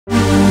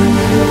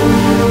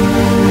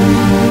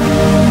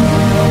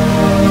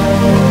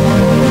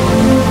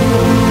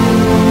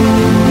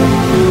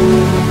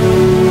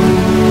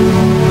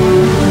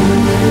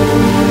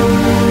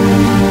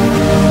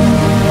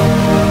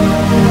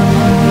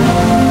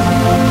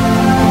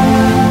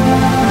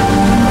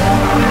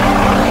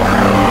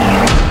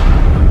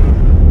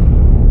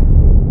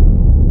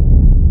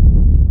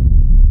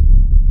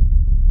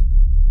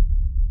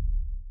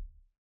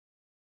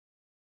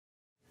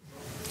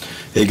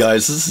Hey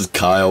guys, this is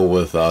Kyle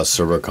with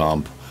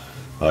ServiComp,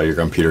 your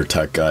computer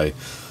tech guy.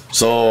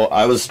 So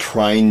I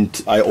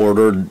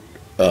ordered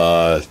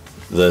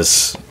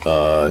this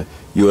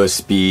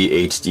USB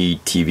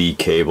HDTV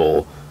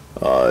cable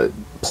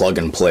plug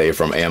and play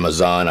from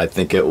Amazon. I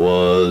think it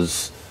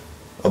was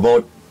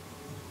about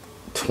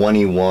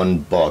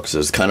 21 bucks.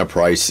 It's kind of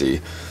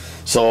pricey.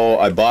 So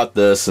I bought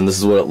this, and this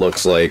is what it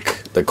looks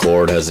like. The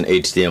cord has an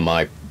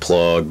HDMI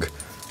plug,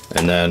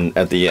 and then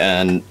at the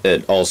end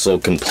it also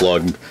can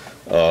plug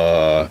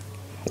hold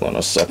on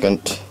a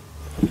second.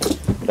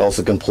 It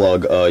also can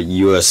plug a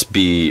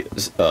USB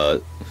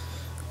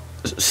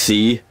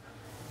C.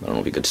 I don't know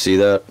if you could see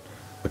that,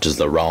 which is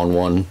the round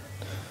one,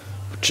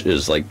 which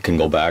is like can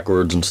go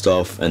backwards and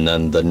stuff, and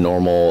then the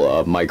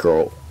normal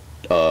micro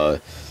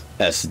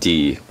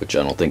SD, which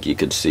I don't think you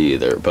could see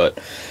either. But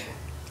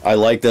I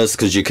like this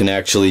because you can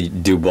actually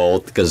do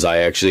both, because I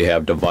actually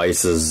have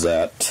devices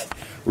that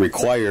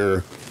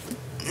require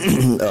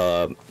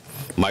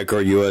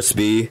micro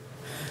USB,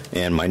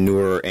 and my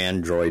newer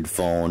Android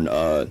phone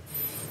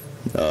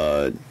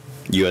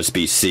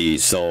USB-C.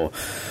 So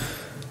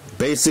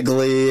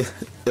basically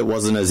it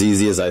wasn't as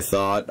easy as I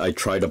thought. I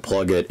tried to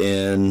plug it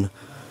in.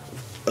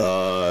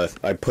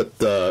 I put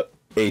the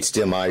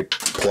HDMI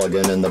plug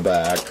in the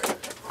back,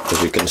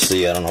 as you can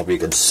see. I don't know if you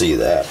can see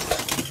that.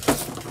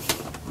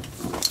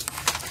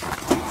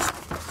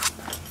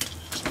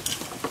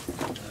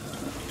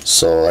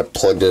 So I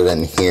plugged it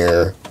in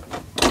here,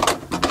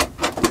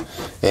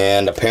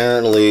 and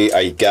apparently,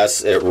 I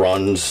guess it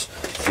runs.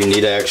 You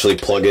need to actually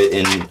plug it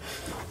in.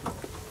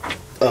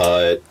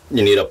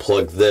 You need to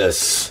plug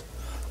this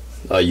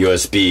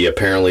USB.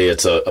 Apparently,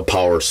 it's a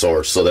power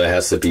source, so that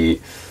has to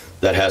be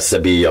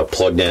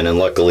plugged in. And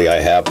luckily, I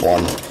have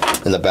one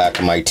in the back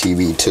of my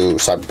TV too,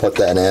 so I put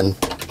that in.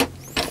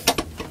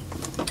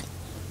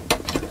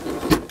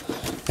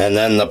 And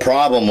then the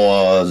problem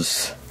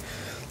was,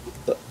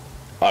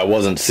 I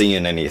wasn't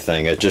seeing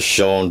anything. It just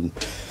shown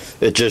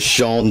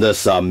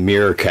this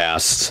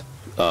Miracast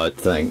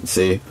thing.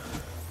 See,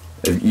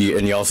 and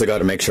you also got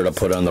to make sure to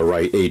put on the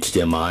right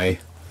HDMI.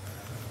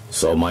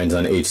 So mine's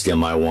on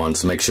HDMI 1,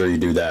 so make sure you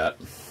do that.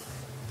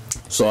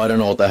 So I don't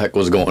know what the heck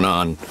was going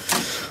on,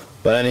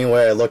 but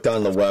anyway, I looked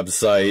on the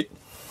website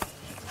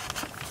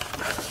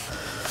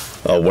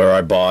where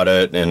I bought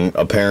it, and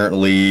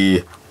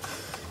apparently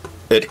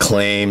it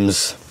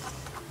claims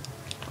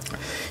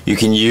you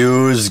can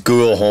use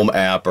Google Home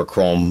app or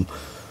Chrome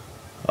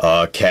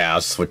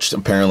Cast, which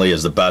apparently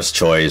is the best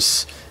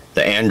choice,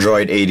 the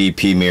Android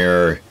ADP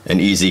mirror, and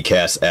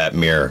EasyCast app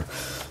mirror.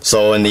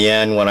 So in the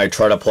end, when I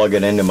try to plug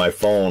it into my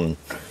phone,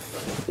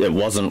 it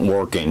wasn't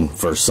working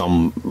for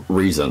some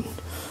reason.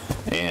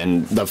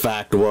 And the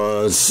fact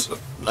was,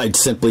 I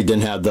simply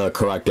didn't have the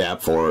correct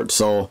app for it.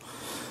 So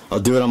I'll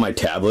do it on my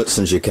tablet,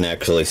 since you can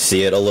actually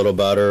see it a little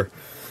better.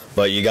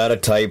 But you gotta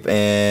type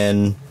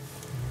in,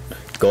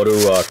 go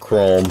to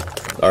Chrome,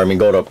 or I mean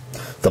go to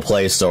the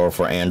Play Store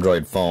for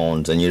Android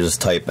phones, and you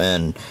just type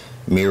in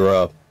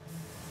MiraPlug.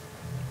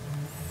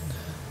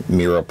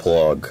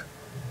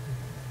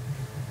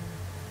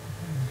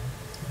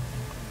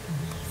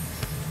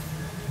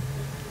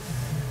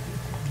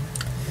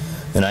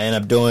 And I end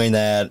up doing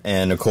that,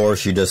 and of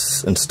course you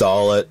just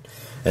install it,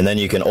 and then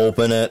you can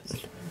open it.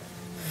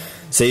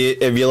 See,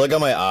 if you look at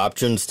my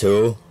options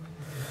too,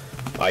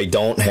 I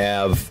don't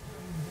have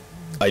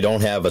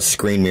a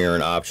screen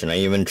mirroring option. I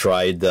even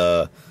tried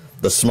the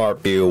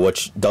Smart View,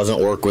 which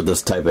doesn't work with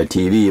this type of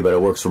TV, but it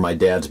works for my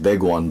dad's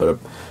big one. But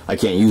I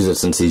can't use it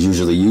since he's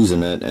usually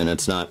using it, and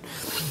it's not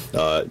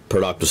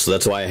productive. So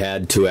that's why I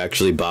had to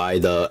actually buy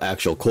the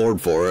actual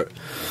cord for it.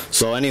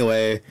 So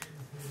anyway,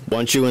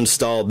 once you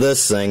install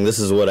this thing, this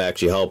is what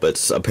actually helps.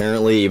 It's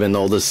apparently, even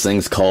though this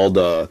thing's called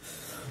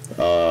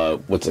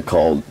what's it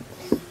called?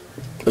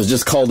 It was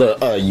just called a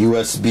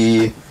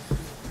USB.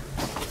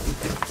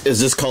 It's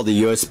just called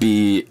the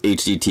USB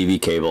HDTV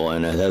cable,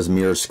 and it has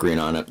mirror screen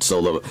on it.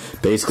 So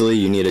basically,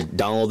 you need to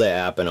download the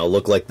app, and it'll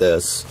look like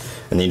this.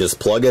 And you just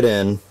plug it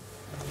in,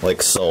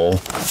 like so.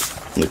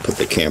 Let me put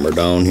the camera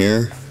down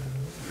here.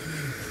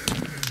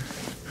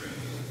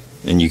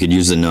 And you could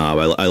use the knob.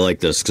 I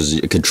like this because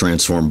it could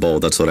transform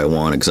both. That's what I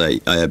wanted, because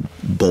I have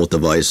both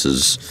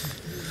devices.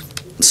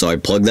 So I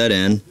plug that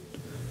in,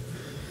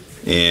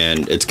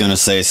 and it's going to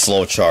say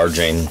slow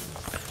charging,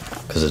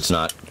 because it's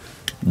not.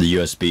 The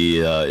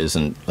USB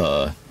isn't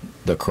the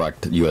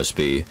correct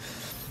USB.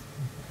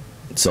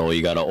 So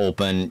you got to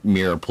open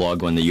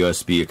MiraPlug when the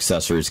USB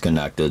accessory is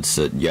connected.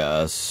 Sit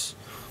yes.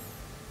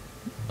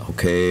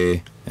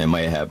 Okay. It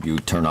might have you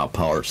turn off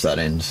power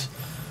settings.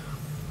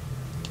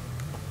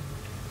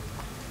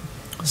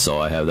 So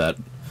I have that.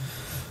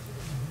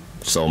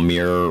 So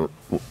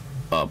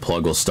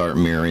MiraPlug will start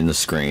mirroring the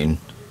screen.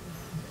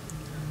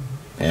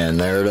 And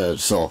there it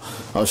is. So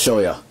I'll show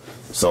you.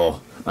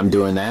 So I'm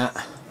doing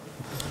that.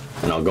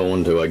 And I'll go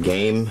into a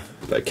game,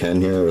 if I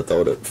can here,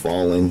 without it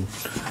falling.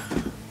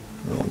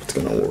 I don't know if it's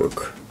gonna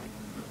work.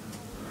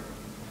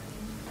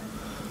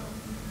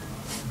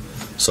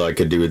 So I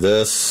could do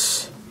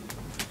this,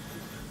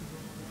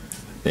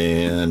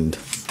 and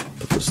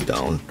put this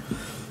down.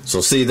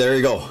 So see, there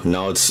you go.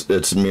 Now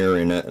it's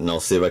mirroring it, and I'll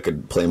see if I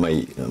could play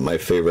my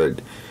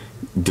favorite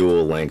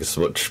Dual Links,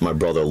 which my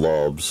brother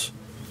loves.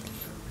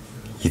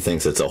 He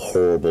thinks it's a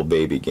horrible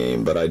baby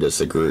game, but I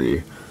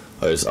disagree.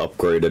 I just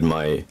upgraded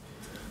my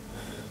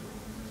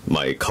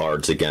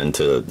cards again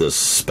to this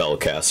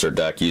Spellcaster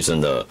deck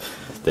using the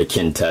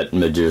Quintet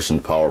Magician,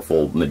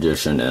 Powerful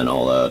Magician, and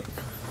all that,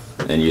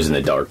 and using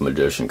the Dark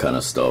Magician kind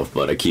of stuff,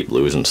 but I keep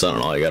losing, so I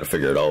don't know, I gotta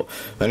figure it out.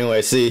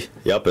 Anyway, see,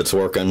 yep, it's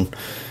working.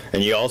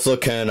 And you also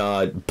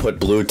can put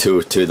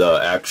Bluetooth to the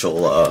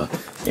actual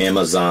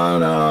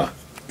Amazon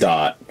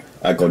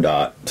Echo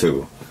Dot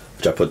too,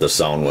 which I put the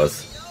sound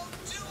with.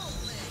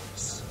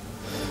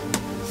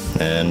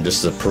 And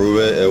just to prove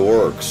it, it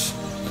works.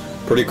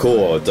 Pretty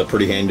cool. It's a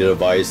pretty handy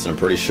device, and I'm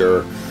pretty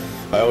sure,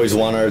 I always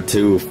wanted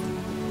to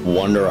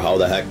wonder how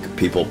the heck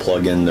people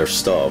plug in their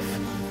stuff,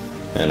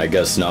 and I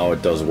guess now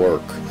it does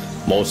work.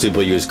 Most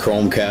people use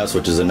Chromecast,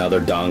 which is another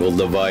dongle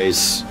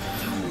device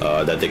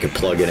that they could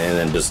plug it in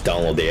and just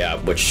download the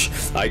app, which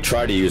I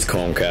tried to use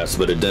Chromecast,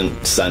 but it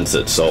didn't sense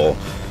it, so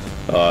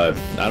I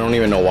don't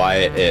even know why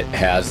it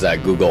has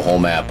that Google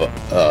Home app,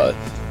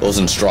 those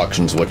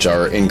instructions, which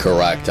are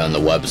incorrect on the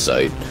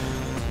website.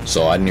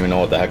 So I didn't even know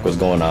what the heck was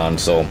going on.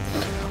 So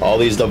all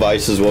these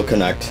devices will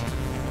connect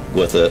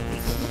with it.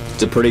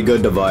 It's a pretty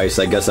good device.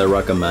 I guess I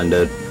recommend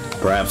it.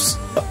 Perhaps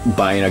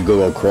buying a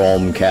Google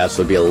Chromecast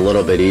would be a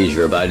little bit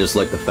easier, but I just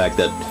like the fact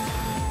that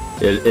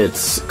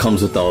it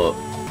comes with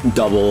a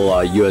double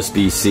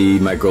USB-C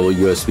micro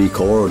USB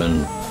cord,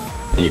 and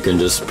you can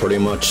just pretty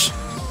much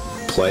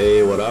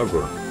play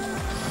whatever.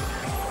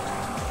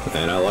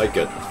 And I like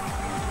it,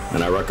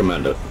 and I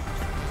recommend it.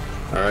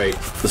 Alright,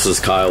 this is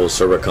Kyle with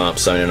ServiComp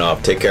signing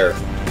off. Take care.